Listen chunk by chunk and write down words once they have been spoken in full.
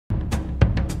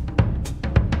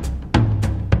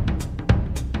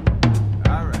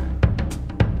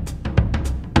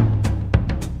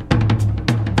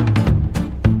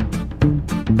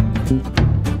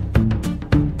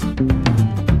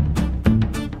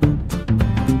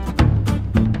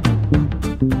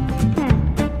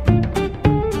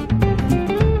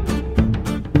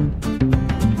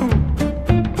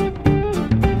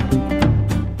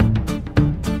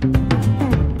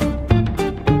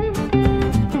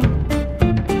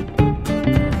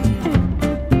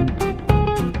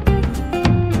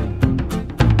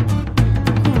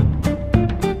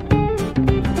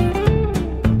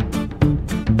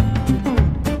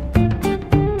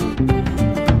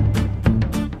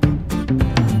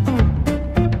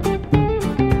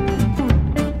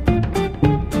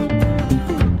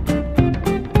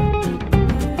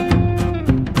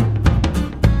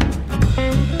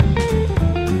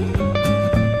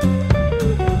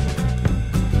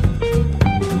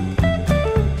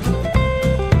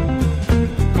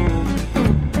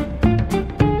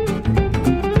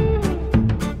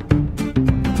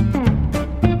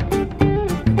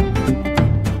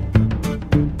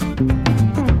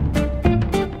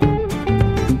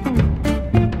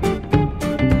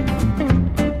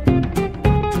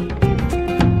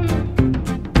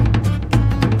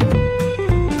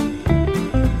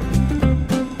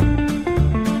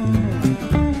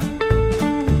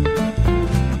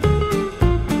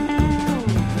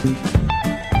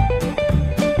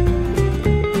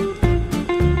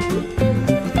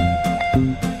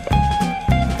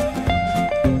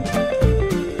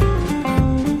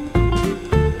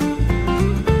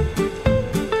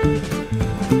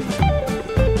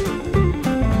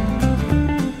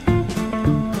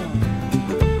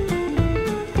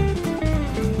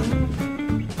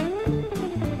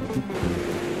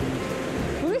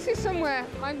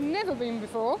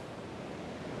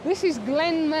This is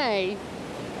Glen Maye,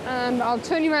 and I'll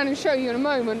turn you around and show you in a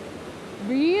moment.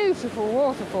 Beautiful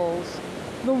waterfalls.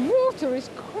 The water is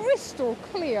crystal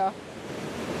clear.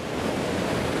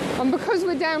 And because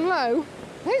we're down low,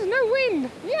 there's no wind.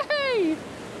 Yay!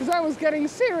 Because I was getting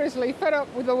seriously fed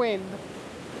up with the wind.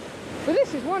 But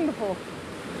this is wonderful.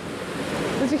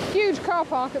 There's a huge car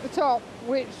park at the top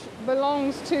which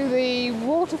belongs to the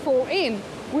Waterfall Inn,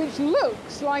 which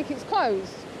looks like it's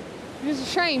closed. Which is a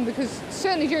shame because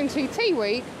certainly during TT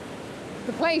week,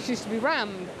 the place used to be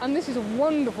rammed, and this is a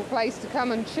wonderful place to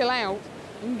come and chill out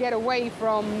and get away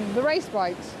from the race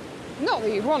bikes. Not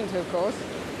that you'd want to, of course.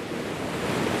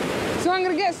 So I'm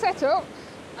going to get set up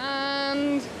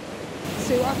and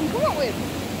see what I can come up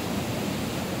with.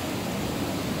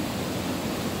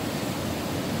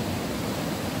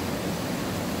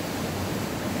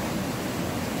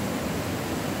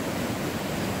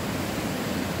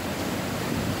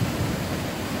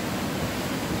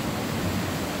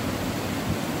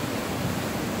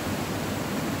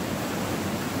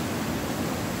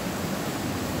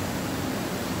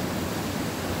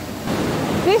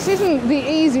 This isn't the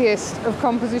easiest of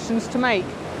compositions to make.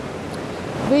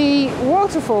 The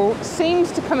waterfall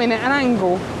seems to come in at an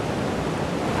angle,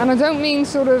 and I don't mean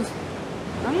sort of,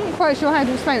 I'm not quite sure how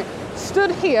to explain it.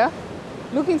 Stood here,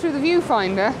 looking through the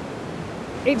viewfinder,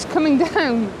 it's coming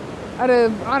down at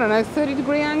a, I don't know,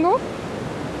 30-degree angle,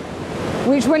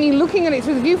 which when you're looking at it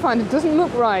through the viewfinder doesn't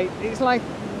look right. It's like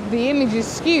the image is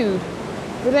skewed.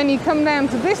 But then you come down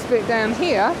to this bit down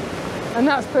here, and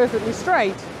that's perfectly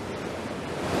straight.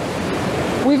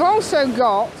 We've also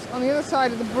got, on the other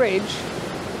side of the bridge,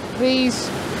 these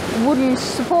wooden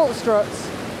support struts,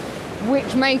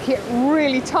 which make it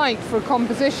really tight for a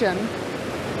composition.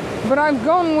 But I've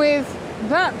gone with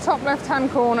that top left-hand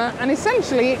corner, and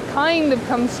essentially it kind of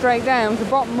comes straight down to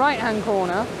bottom right-hand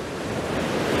corner.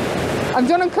 I've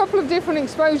done a couple of different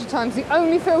exposure times. The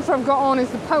only filter I've got on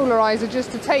is the polarizer,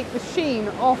 just to take the sheen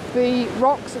off the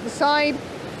rocks at the side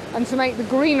and to make the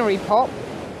greenery pop.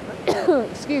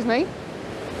 Excuse me.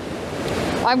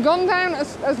 I've gone down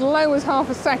as low as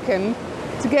half a second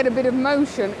to get a bit of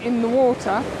motion in the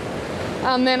water,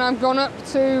 and then I've gone up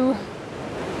to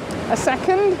a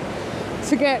second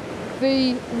to get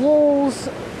the walls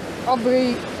of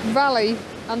the valley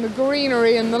and the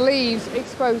greenery and the leaves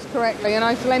exposed correctly, and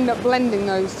I shall end up blending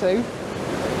those two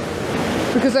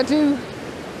because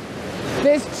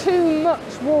there's too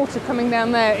much water coming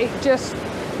down there.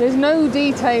 There's no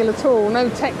detail at all, no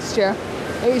texture.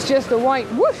 It's just a white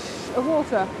whoosh of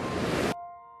water.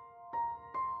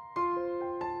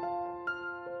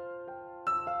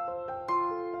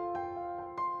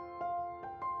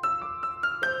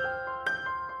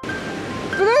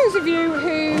 For those of you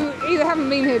who either haven't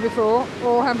been here before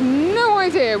or have no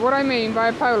idea what I mean by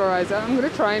a polarizer, I'm going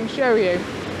to try and show you.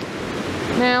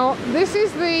 Now, this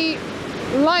is the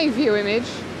live view image,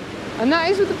 and that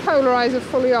is with the polarizer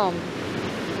fully on.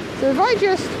 So if I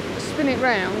just spin it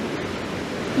round,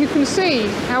 you can see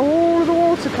how all of the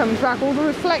water comes back, all the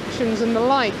reflections and the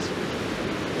light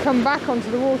come back onto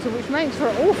the water, which makes for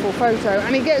an awful photo,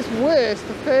 and it gets worse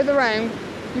the further round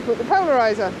you put the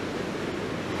polarizer.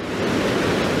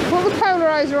 Put the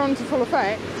polarizer on to full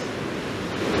effect,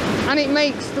 and it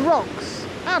makes the rocks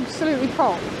absolutely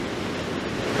pop.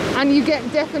 And you get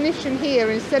definition here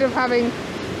instead of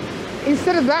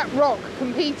that rock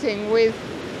competing with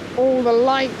all the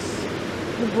lights,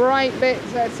 the bright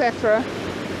bits, etc.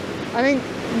 I think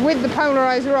with the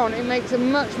polarizer on, it makes a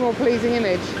much more pleasing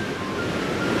image.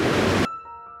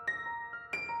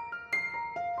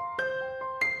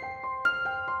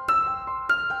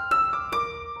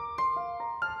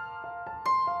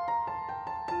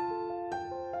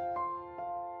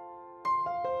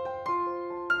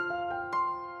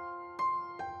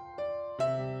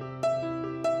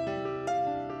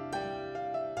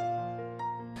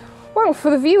 Well,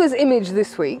 for the viewer's image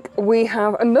this week, we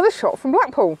have another shot from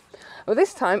Blackpool. Well,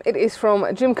 this time it is from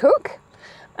Jim Cook,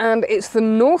 and it's the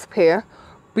North Pier,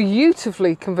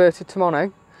 beautifully converted to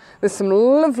mono. There's some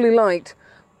lovely light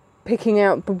picking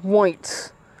out the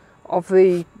whites of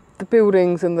the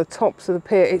buildings and the tops of the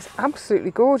pier. It's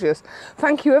absolutely gorgeous.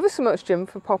 Thank you ever so much, Jim,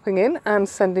 for popping in and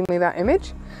sending me that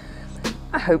image.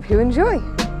 I hope you enjoy.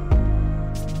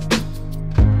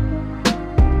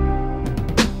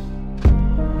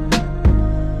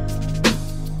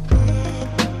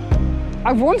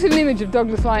 I've wanted an image of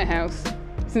Douglas Lighthouse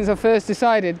since I first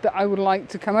decided that I would like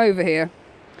to come over here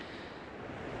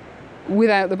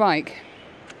without the bike.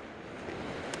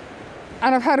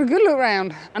 And I've had a good look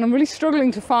around, and I'm really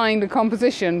struggling to find a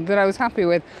composition that I was happy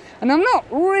with. And I'm not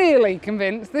really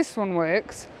convinced this one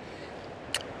works.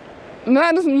 And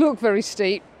that doesn't look very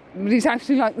steep, but it's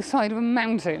actually like the side of a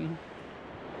mountain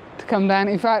to come down.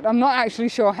 In fact, I'm not actually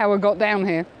sure how I got down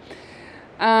here.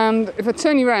 And if I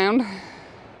turn you around,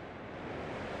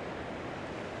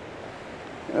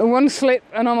 one slip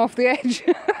and I'm off the edge.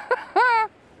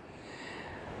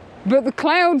 But the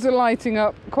clouds are lighting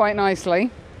up quite nicely.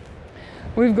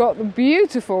 We've got the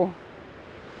beautiful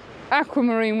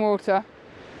aquamarine water,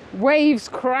 waves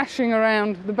crashing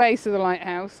around the base of the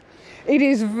lighthouse. It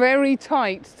is very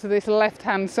tight to this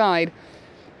left-hand side.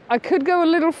 I could go a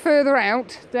little further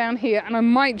out down here, and I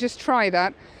might just try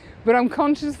that, but I'm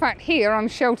conscious of the fact here I'm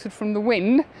sheltered from the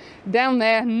wind. Down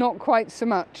there, not quite so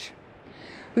much.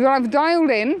 So I've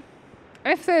dialed in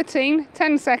F13,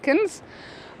 10 seconds.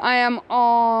 I am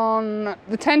on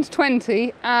the 10 to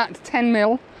 20 at 10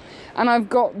 mil, and I've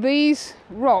got these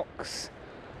rocks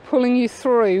pulling you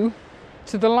through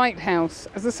to the lighthouse.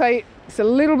 As I say, it's a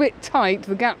little bit tight,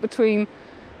 the gap between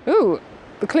the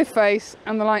cliff face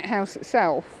and the lighthouse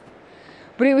itself.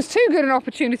 But it was too good an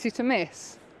opportunity to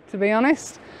miss, to be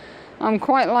honest. I'm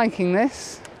quite liking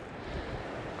this.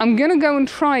 I'm gonna go and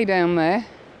try down there,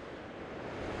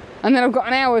 and then I've got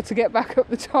an hour to get back up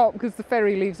the top because the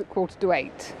ferry leaves at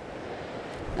 7:45.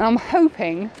 And I'm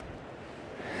hoping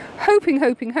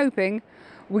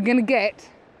we're gonna get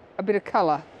a bit of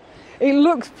colour. It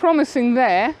looks promising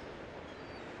there.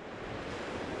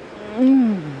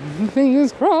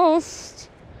 Fingers crossed.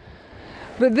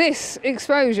 But this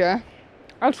exposure,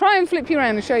 I'll try and flip you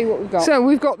around and show you what we've got. So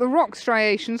we've got the rock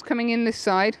striations coming in this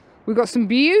side. We've got some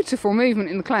beautiful movement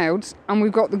in the clouds, and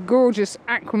we've got the gorgeous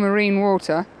aquamarine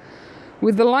water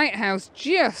with the lighthouse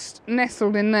just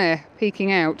nestled in there,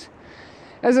 peeking out.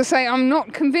 As I say, I'm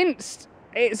not convinced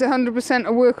it's 100%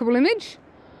 a workable image,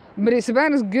 but it's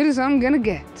about as good as I'm gonna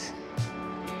get.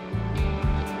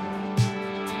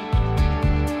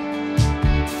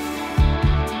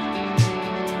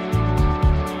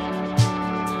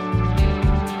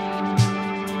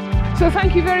 So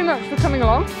thank you very much for coming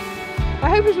along. I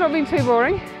hope it's not been too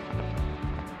boring.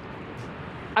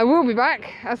 I will be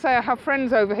back. As I say, I have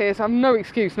friends over here, so I have no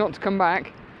excuse not to come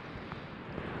back.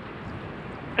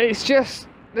 It's just,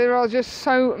 there are just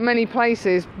so many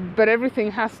places, but everything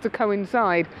has to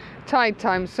coincide. Tide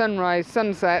time, sunrise,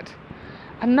 sunset,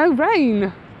 and no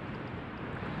rain.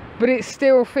 But it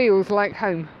still feels like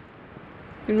home.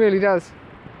 It really does.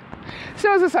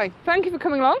 So as I say, thank you for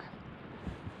coming along.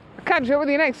 I'll catch up with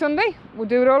you next Sunday. We'll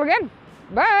do it all again.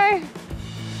 Bye.